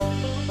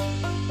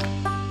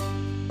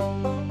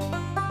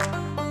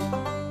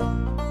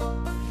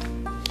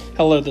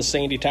Hello, this is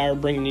Andy Tauer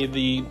bringing you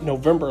the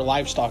November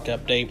livestock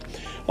update.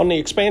 On the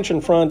expansion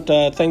front,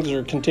 things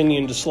are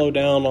continuing to slow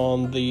down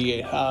on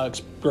the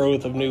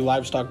growth of new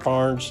livestock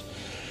barns.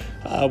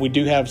 We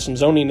do have some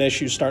zoning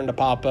issues starting to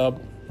pop up,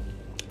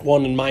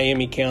 one in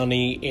Miami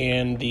County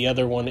and the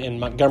other one in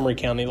Montgomery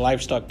County. The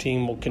livestock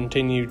team will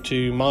continue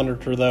to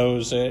monitor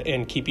those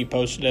and keep you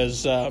posted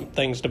as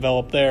things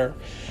develop there.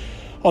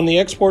 On the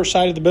export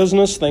side of the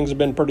business, things have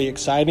been pretty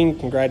exciting.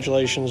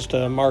 Congratulations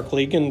to Mark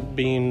Legan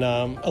being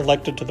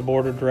elected to the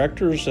board of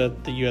directors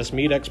at the U.S.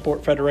 Meat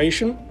Export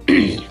Federation.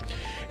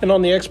 And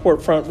on the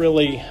export front,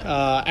 really,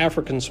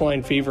 African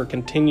swine fever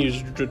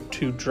continues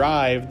to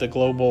drive the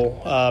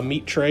global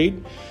meat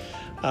trade.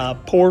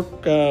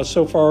 Pork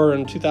so far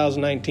in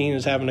 2019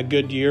 is having a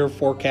good year,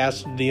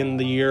 forecasted the end of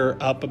the year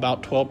up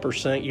about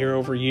 12% year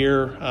over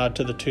year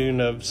to the tune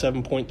of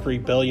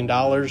 $7.3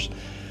 billion.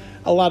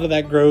 A lot of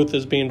that growth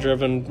is being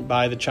driven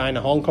by the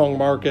China-Hong Kong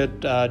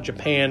market.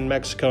 Japan,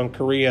 Mexico, and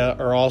Korea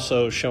are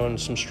also showing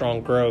some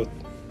strong growth.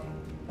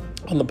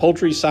 On the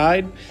poultry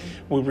side,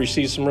 we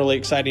received some really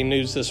exciting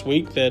news this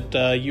week that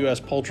U.S.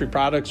 poultry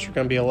products are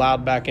going to be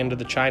allowed back into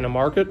the China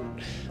market.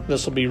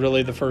 This will be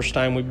really the first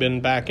time we've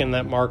been back in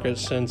that market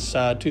since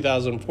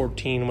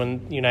 2014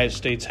 when the United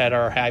States had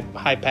our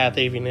high-path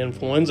avian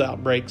influenza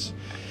outbreaks.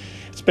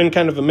 It's been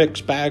kind of a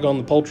mixed bag on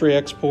the poultry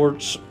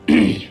exports.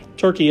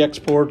 Turkey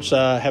exports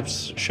have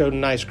showed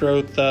nice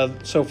growth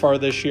so far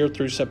this year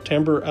through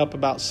September, up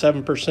about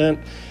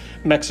 7%.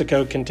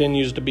 Mexico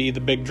continues to be the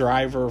big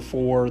driver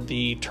for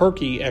the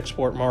turkey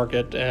export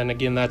market, and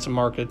again, that's a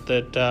market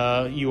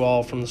that you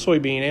all from the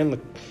soybean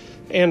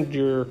and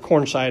your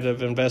corn side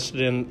have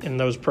invested in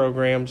those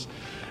programs.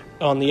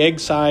 On the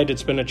egg side,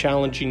 it's been a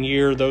challenging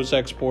year. Those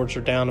exports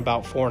are down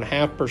about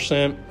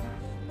 4.5%.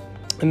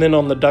 And then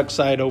on the duck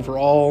side,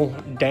 overall,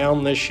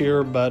 down this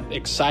year, but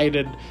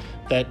excited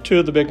that two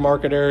of the big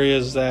market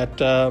areas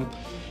that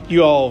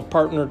you all have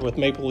partnered with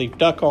Maple Leaf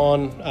Duck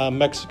on,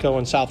 Mexico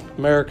and South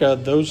America,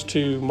 those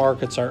two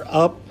markets are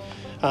up.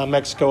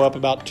 Mexico up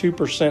about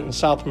 2% and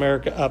South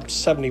America up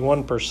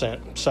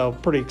 71%. So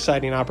pretty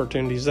exciting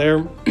opportunities there.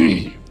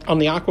 On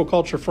the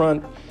aquaculture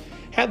front,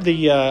 had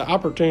the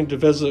opportunity to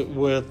visit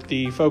with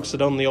the folks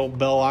that own the old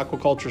Bell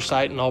Aquaculture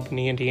site in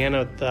Albany,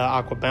 Indiana at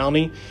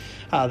AquaBounty.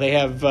 They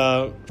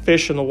have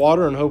fish in the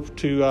water and hope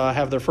to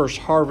have their first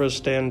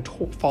harvest in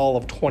fall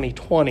of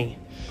 2020.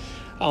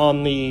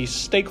 On the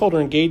stakeholder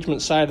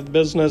engagement side of the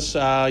business,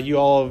 you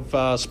all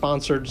have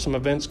sponsored some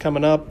events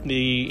coming up.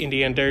 The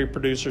Indiana Dairy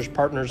Producers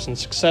Partners in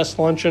Success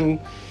Luncheon,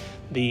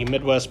 the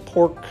Midwest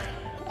Pork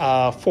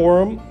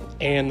Forum,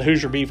 and the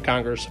Hoosier Beef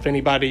Congress. If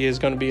anybody is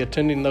going to be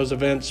attending those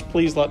events,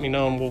 please let me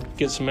know and we'll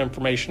get some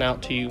information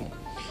out to you.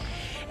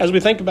 As we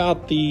think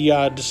about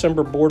the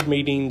December board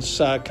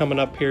meetings coming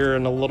up here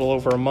in a little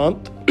over a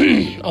month,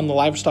 on the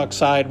livestock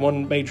side,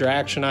 one major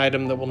action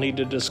item that we'll need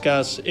to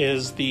discuss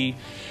is the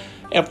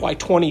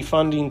FY20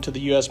 funding to the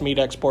U.S. Meat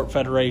Export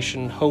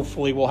Federation.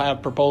 Hopefully we'll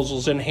have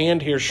proposals in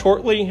hand here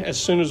shortly. As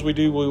soon as we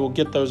do, we will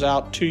get those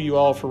out to you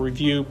all for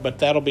review, but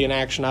that'll be an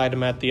action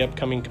item at the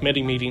upcoming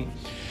committee meeting.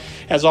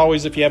 As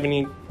always, if you have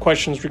any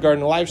questions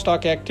regarding the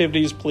livestock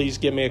activities, please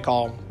give me a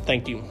call.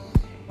 Thank you.